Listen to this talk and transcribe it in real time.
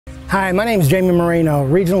Hi, my name is Jamie Moreno,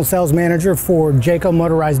 Regional Sales Manager for Jayco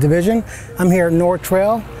Motorized Division. I'm here at North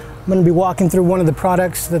Trail. I'm going to be walking through one of the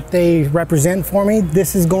products that they represent for me.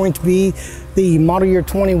 This is going to be the model year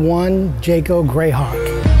 21 Jayco Greyhawk.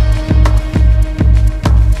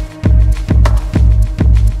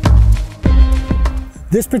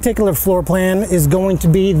 This particular floor plan is going to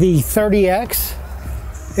be the 30X.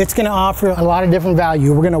 It's going to offer a lot of different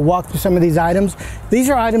value. We're going to walk through some of these items. These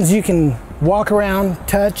are items you can walk around,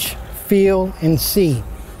 touch, feel, and see.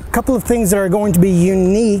 A couple of things that are going to be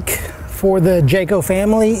unique for the Jayco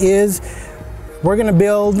family is we're going to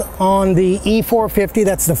build on the E450,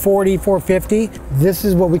 that's the Ford E450. This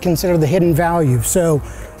is what we consider the hidden value. So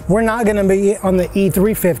we're not going to be on the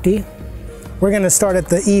E350. We're going to start at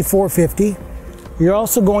the E450. You're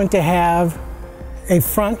also going to have a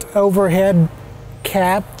front overhead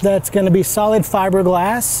cap that's going to be solid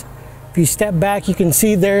fiberglass. If you step back, you can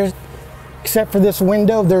see there, except for this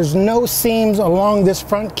window, there's no seams along this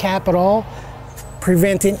front cap at all,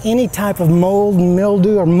 preventing any type of mold,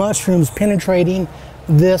 mildew, or mushrooms penetrating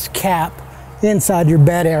this cap inside your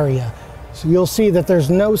bed area. So you'll see that there's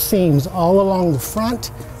no seams all along the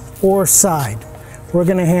front or side. We're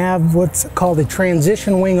going to have what's called a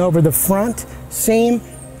transition wing over the front seam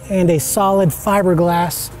and a solid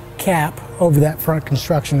fiberglass cap over that front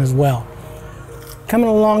construction as well. Coming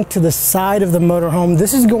along to the side of the motorhome,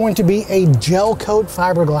 this is going to be a gel coat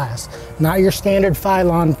fiberglass, not your standard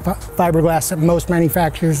Phylon fiberglass that most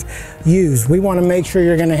manufacturers use. We want to make sure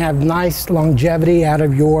you're going to have nice longevity out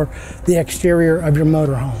of the exterior of your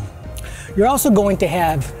motorhome. You're also going to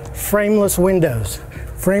have frameless windows.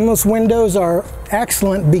 Frameless windows are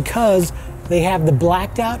excellent because they have the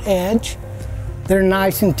blacked out edge. They're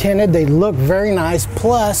nice and tinted, they look very nice,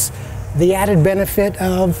 plus the added benefit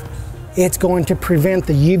of it's going to prevent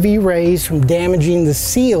the UV rays from damaging the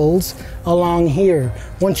seals along here.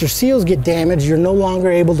 Once your seals get damaged, you're no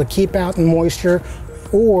longer able to keep out the moisture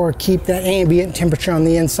or keep that ambient temperature on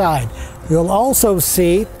the inside. You'll also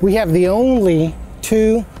see we have the only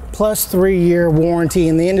 2 plus 3 year warranty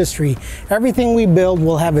in the industry. Everything we build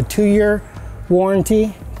will have a 2-year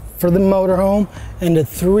warranty for the motorhome and a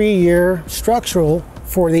 3-year structural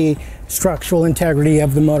for the structural integrity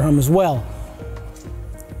of the motorhome as well.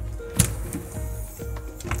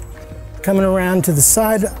 Coming around to the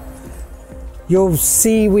side, you'll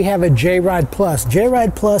see we have a J-Ride Plus.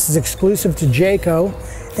 J-Ride Plus is exclusive to Jayco,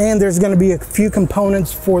 and there's going to be a few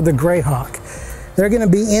components for the Greyhawk. They're going to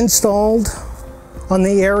be installed on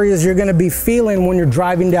the areas you're going to be feeling when you're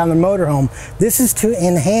driving down the motorhome. This is to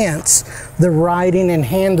enhance the riding and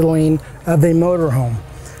handling of a motorhome.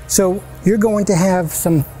 So you're going to have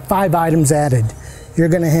some 5 items added. You're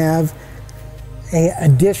going to have an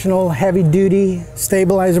additional heavy-duty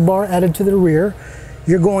stabilizer bar added to the rear.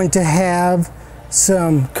 You're going to have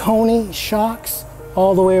some Coney shocks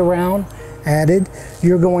all the way around added.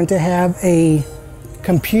 You're going to have a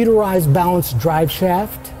computerized balanced drive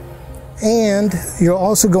shaft, and you're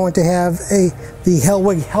also going to have the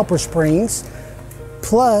Hellwig helper springs.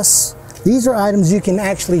 Plus, these are items you can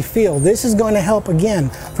actually feel. This is going to help again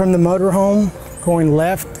from the motorhome going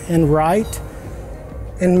left and right,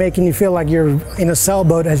 and making you feel like you're in a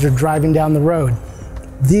sailboat as you're driving down the road.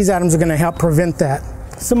 These items are going to help prevent that.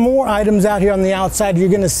 Some more items out here on the outside, you're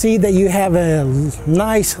going to see that you have a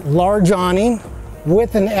nice large awning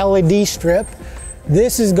with an LED strip.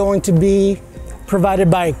 This is going to be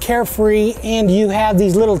provided by Carefree, and you have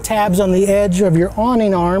these little tabs on the edge of your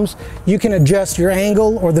awning arms. You can adjust your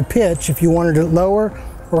angle or the pitch if you wanted it lower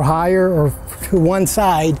or higher or to one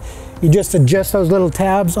side. You just adjust those little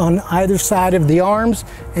tabs on either side of the arms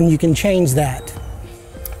and you can change that.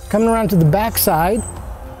 Coming around to the back side,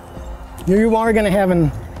 you are going to have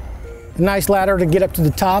a nice ladder to get up to the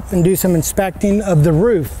top and do some inspecting of the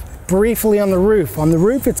roof. Briefly on the roof. On the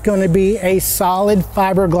roof, it's going to be a solid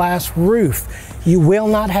fiberglass roof. You will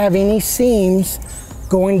not have any seams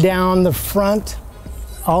going down the front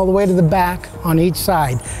all the way to the back on each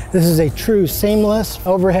side. This is a true seamless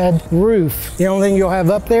overhead roof. The only thing you'll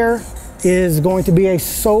have up there is going to be a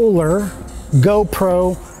solar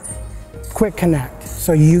GoPro quick connect.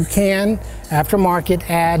 So you can, aftermarket,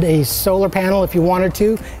 add a solar panel if you wanted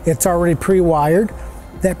to. It's already pre-wired.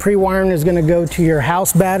 That pre-wiring is going to go to your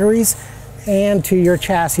house batteries and to your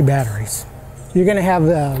chassis batteries. You're going to have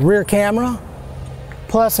the rear camera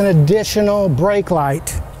plus an additional brake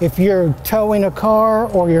light. If you're towing a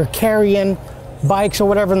car or you're carrying bikes or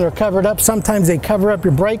whatever and they're covered up, sometimes they cover up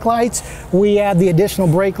your brake lights. We add the additional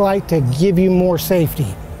brake light to give you more safety.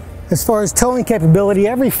 As far as towing capability,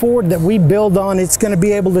 every Ford that we build on, it's going to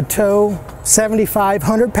be able to tow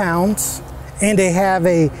 7,500 pounds and they have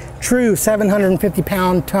a true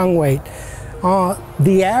 750-pound tongue weight.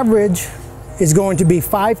 The average is going to be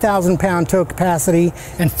 5,000-pound tow capacity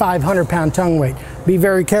and 500-pound tongue weight. Be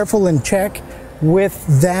very careful and check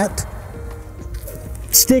with that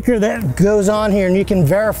sticker that goes on here, and you can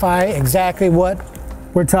verify exactly what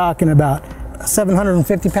we're talking about. A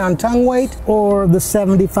 750-pound tongue weight or the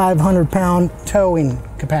 7,500-pound towing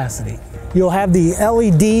capacity. You'll have the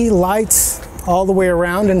LED lights all the way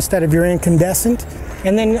around instead of your incandescent.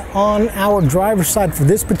 And then on our driver's side for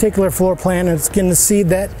this particular floor plan, it's going to see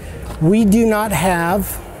that we do not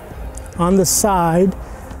have on the side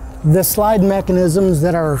the slide mechanisms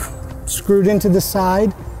that are screwed into the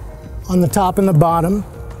side on the top and the bottom.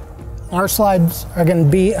 Our slides are going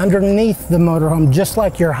to be underneath the motorhome, just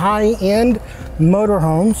like your high-end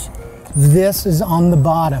motorhomes. This is on the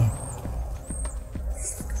bottom,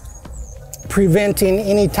 preventing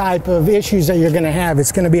any type of issues that you're going to have.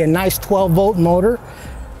 It's going to be a nice 12-volt motor,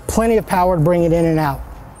 plenty of power to bring it in and out.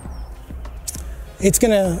 It's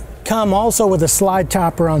going to come also with a slide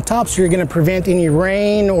topper on top, so you're going to prevent any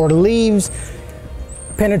rain or leaves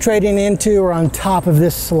penetrating into or on top of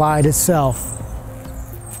this slide itself.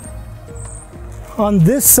 On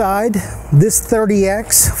this side, this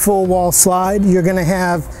 30X full wall slide, you're going to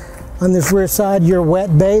have on this rear side your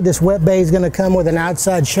wet bay. This wet bay is going to come with an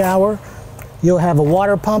outside shower. You'll have a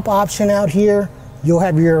water pump option out here. You'll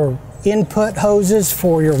have your input hoses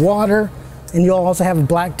for your water, and you'll also have a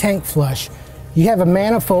black tank flush. You have a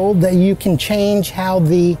manifold that you can change how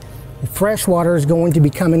the fresh water is going to be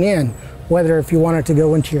coming in, whether if you want it to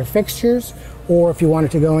go into your fixtures, or if you want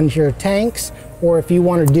it to go into your tanks, or if you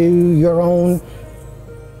want to do your own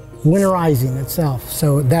winterizing itself.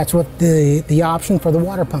 So that's what the option for the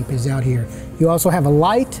water pump is out here. You also have a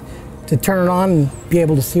light to turn it on and be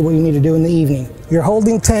able to see what you need to do in the evening. Your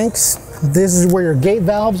holding tanks, this is where your gate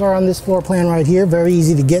valves are on this floor plan right here. Very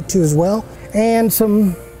easy to get to as well. And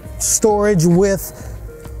some storage with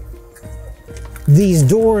these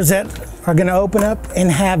doors that are going to open up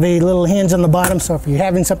and have a little hinge on the bottom. So if you're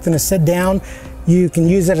having something to sit down, you can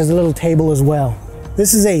use it as a little table as well.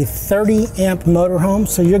 This is a 30 amp motorhome,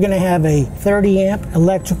 so you're going to have a 30 amp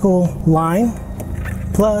electrical line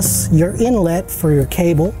plus your inlet for your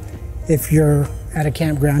cable. If you're at a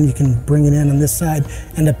campground, you can bring it in on this side,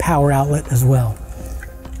 and a power outlet as well.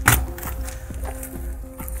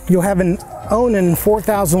 You'll have an Onan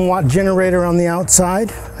 4,000 watt generator on the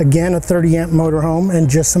outside. Again, a 30 amp motorhome, and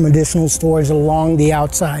just some additional storage along the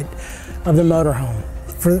outside of the motorhome.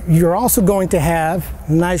 You're also going to have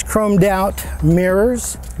nice chromed out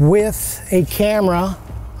mirrors with a camera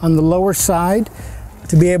on the lower side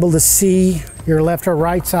to be able to see your left or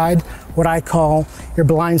right side, what I call your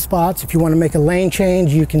blind spots. If you want to make a lane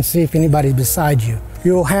change, you can see if anybody's beside you.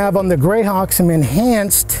 You'll have on the Greyhawk some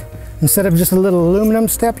enhanced, instead of just a little aluminum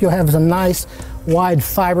step, you'll have some nice wide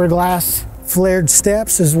fiberglass flared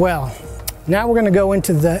steps as well. Now we're going to go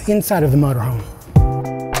into the inside of the motorhome.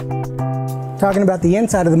 Talking about the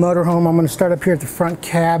inside of the motorhome, I'm going to start up here at the front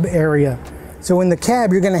cab area. So in the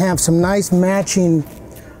cab, you're going to have some nice matching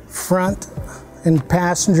front and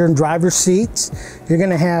passenger and driver seats. You're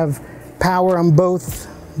going to have power on both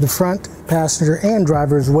the front passenger and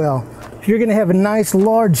driver as well. You're going to have a nice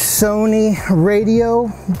large Sony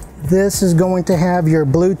radio. This is going to have your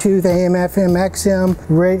Bluetooth, AM, FM,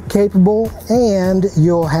 XM capable, and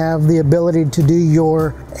you'll have the ability to do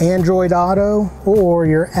your Android Auto or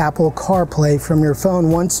your Apple CarPlay from your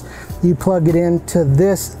phone once you plug it into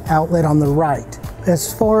this outlet on the right.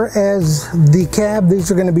 As far as the cab,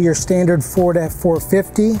 these are going to be your standard Ford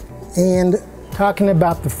F450. And talking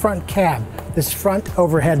about the front cab, this front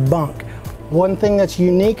overhead bunk. One thing that's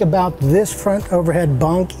unique about this front overhead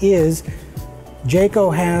bunk is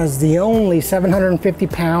Jayco has the only 750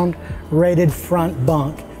 pound rated front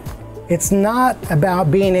bunk. It's not about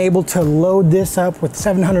being able to load this up with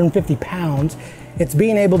 750 pounds. It's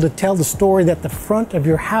being able to tell the story that the front of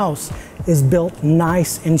your house is built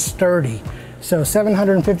nice and sturdy. So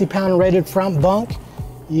 750 pound rated front bunk,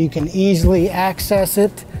 you can easily access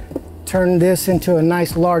it, turn this into a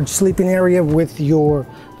nice large sleeping area with your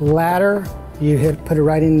ladder. You put it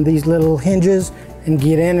right in these little hinges and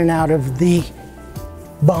get in and out of the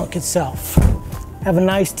bunk itself. Have a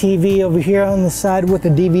nice TV over here on the side with a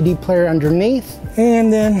DVD player underneath,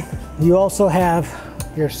 and then you also have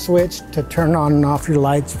your switch to turn on and off your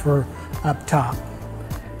lights for up top.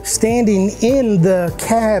 Standing in the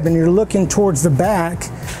cab and you're looking towards the back,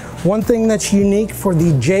 one thing that's unique for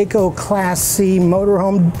the Jayco Class C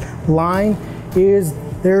motorhome line is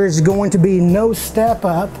there is going to be no step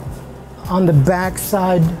up on the back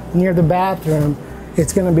side near the bathroom.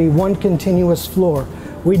 It's going to be one continuous floor.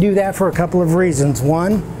 We do that for a couple of reasons.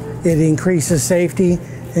 One, it increases safety,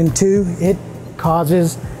 and two, it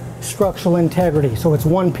causes structural integrity. So it's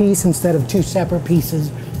one piece instead of two separate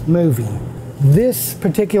pieces moving. This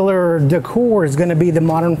particular decor is going to be the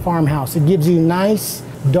modern farmhouse. It gives you nice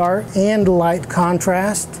dark and light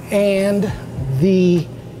contrast, and the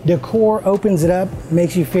decor opens it up,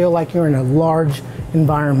 makes you feel like you're in a large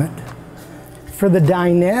environment. For the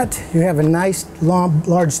dinette, you have a nice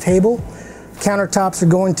large table. Countertops are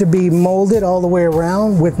going to be molded all the way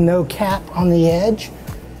around with no cap on the edge.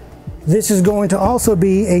 This is going to also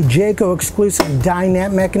be a Jayco exclusive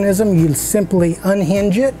dinette mechanism. You simply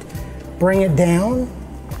unhinge it, bring it down,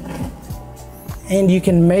 and you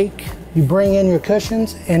bring in your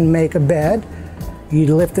cushions and make a bed.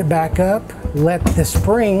 You lift it back up, let the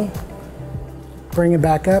spring bring it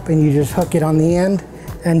back up, and you just hook it on the end,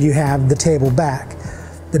 and you have the table back.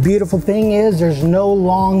 The beautiful thing is there's no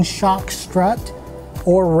long shock strut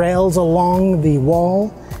or rails along the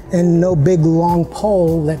wall, and no big long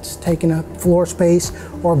pole that's taking up floor space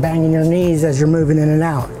or banging your knees as you're moving in and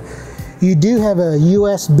out. You do have a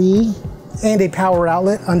USB and a power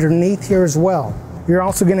outlet underneath here as well. You're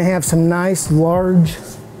also going to have some nice large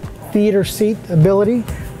theater seat ability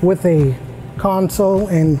with a console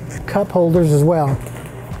and cup holders as well.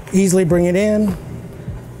 Easily bring it in.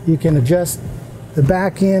 You can adjust the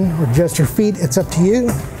back end or adjust your feet, it's up to you.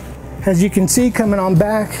 As you can see, coming on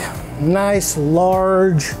back, nice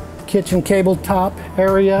large kitchen cable top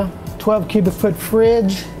area, 12 cubic foot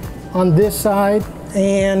fridge on this side,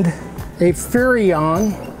 and a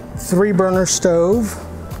Furrion 3-burner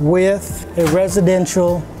stove with a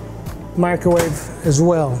residential microwave as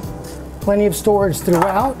well. Plenty of storage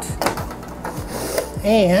throughout,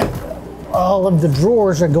 and all of the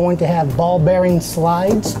drawers are going to have ball bearing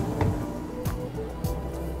slides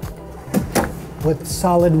with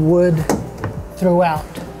solid wood throughout.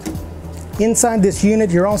 Inside this unit,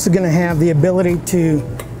 you're also going to have the ability to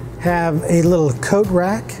have a little coat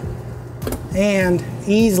rack and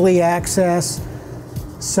easily access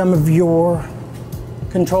some of your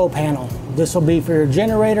control panel. This will be for your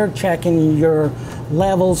generator, checking your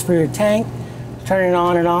levels for your tank, turning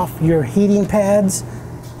on and off your heating pads,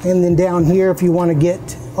 and then down here, if you want to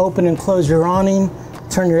get open and close your awning,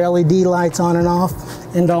 turn your LED lights on and off,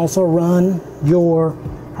 and also run your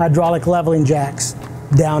hydraulic leveling jacks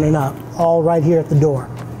down and up, all right here at the door.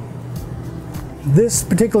 This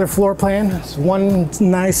particular floor plan is one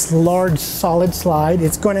nice large solid slide.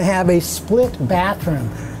 It's going to have a split bathroom.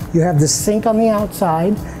 You have the sink on the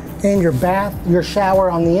outside and your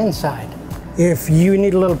shower on the inside. If you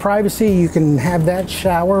need a little privacy, you can have that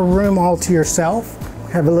shower room all to yourself.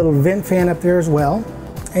 Have a little vent fan up there as well.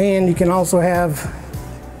 And you can also have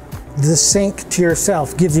the sink to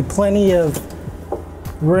yourself. Gives you plenty of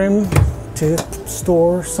room to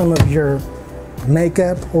store some of your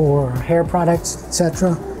makeup or hair products,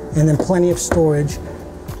 etc. And then plenty of storage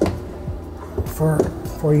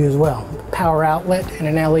for you as well. Power outlet and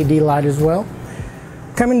an LED light as well.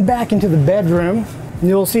 Coming back into the bedroom,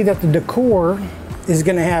 you'll see that the decor is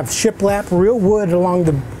going to have shiplap real wood along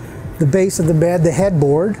the base of the bed, the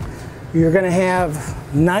headboard. You're going to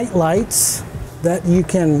have night lights that you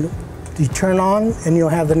turn on, and you'll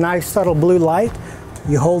have the nice subtle blue light.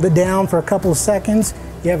 You hold it down for a couple of seconds,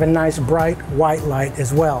 you have a nice bright white light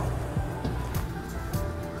as well.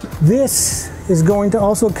 This is going to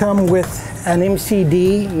also come with an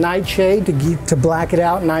MCD nightshade to black it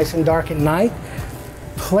out nice and dark at night.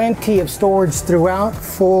 Plenty of storage throughout,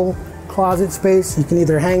 full closet space. You can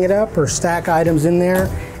either hang it up or stack items in there,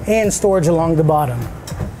 and storage along the bottom.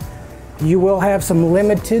 You will have some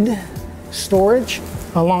limited storage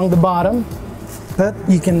along the bottom, but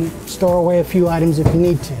you can store away a few items if you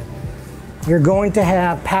need to. You're going to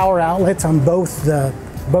have power outlets on both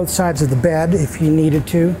sides of the bed if you needed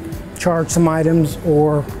to charge some items,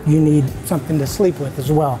 or you need something to sleep with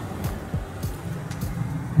as well.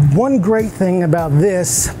 One great thing about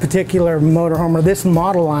this particular motorhome, or this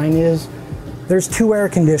model line, is there's 2 air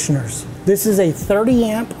conditioners. This is a 30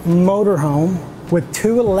 amp motorhome with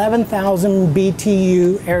 2 11,000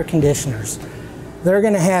 BTU air conditioners. They're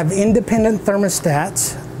going to have independent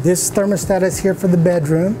thermostats. This thermostat is here for the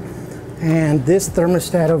bedroom, and this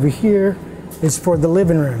thermostat over here is for the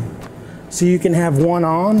living room. So you can have one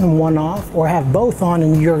on and one off, or have both on,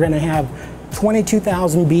 and you're going to have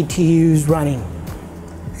 22,000 BTUs running.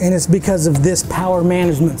 And it's because of this power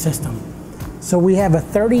management system. So we have a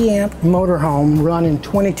 30 amp motorhome running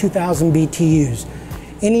 22,000 BTUs.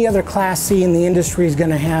 Any other Class C in the industry is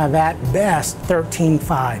going to have at best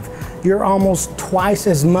 13.5. You're almost twice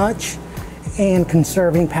as much and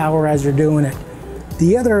conserving power as you're doing it.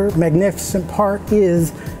 The other magnificent part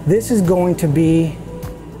is this is going to be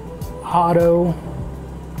auto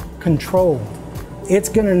controlled. It's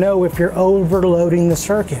going to know if you're overloading the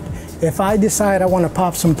circuit. If I decide I want to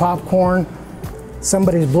pop some popcorn,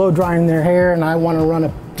 somebody's blow drying their hair, and I want to run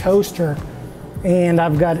a toaster, and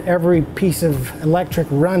I've got every piece of electric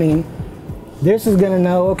running, this is going to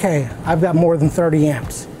know, okay, I've got more than 30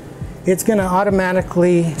 amps. It's going to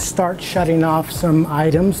automatically start shutting off some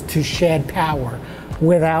items to shed power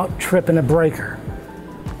without tripping a breaker.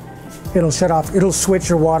 It'll shut off, it'll switch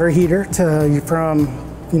your water heater from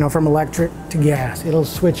electric to gas. It'll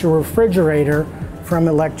switch your refrigerator from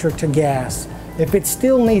electric to gas. If it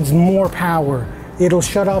still needs more power, it'll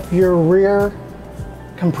shut off your rear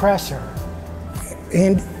compressor.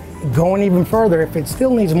 And going even further, if it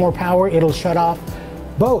still needs more power, it'll shut off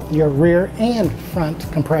both your rear and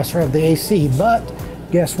front compressor of the AC. But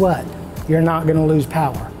guess what? You're not going to lose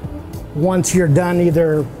power. Once you're done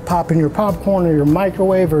either popping your popcorn or your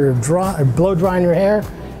microwave or blow drying your hair,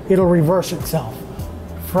 it'll reverse itself.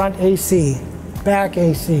 Front AC, back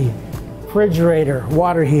AC, refrigerator,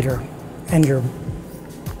 water heater, and you're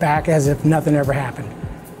back as if nothing ever happened.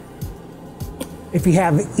 If you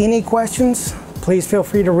have any questions, please feel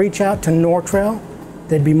free to reach out to Nortrail.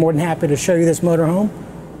 They'd be more than happy to show you this motorhome.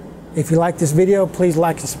 If you like this video, please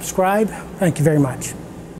like and subscribe. Thank you very much.